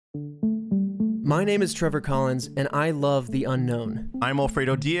My name is Trevor Collins, and I love the unknown. I'm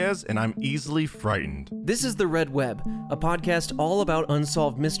Alfredo Diaz, and I'm easily frightened. This is The Red Web, a podcast all about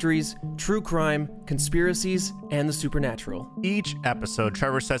unsolved mysteries, true crime, conspiracies, and the supernatural. Each episode,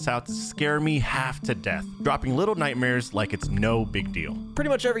 Trevor sets out to scare me half to death, dropping little nightmares like it's no big deal. Pretty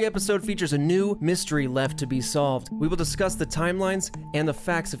much every episode features a new mystery left to be solved. We will discuss the timelines and the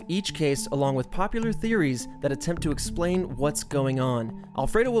facts of each case, along with popular theories that attempt to explain what's going on.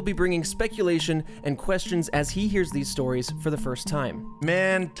 Alfredo will be bringing speculation and questions as he hears these stories for the first time.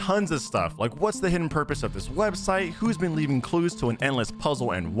 Man, tons of stuff, like what's the hidden purpose of this website, who's been leaving clues to an endless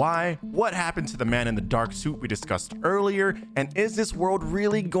puzzle and why, what happened to the man in the dark suit we discussed earlier, and is this world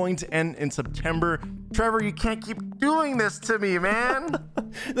really going to end in September? Trevor, you can't keep doing this to me, man!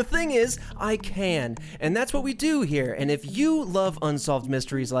 The thing is, I can, and that's what we do here. And if you love unsolved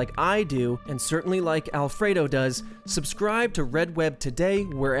mysteries like I do, and certainly like Alfredo does, subscribe to Red Web today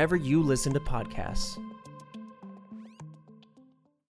wherever you listen to podcasts.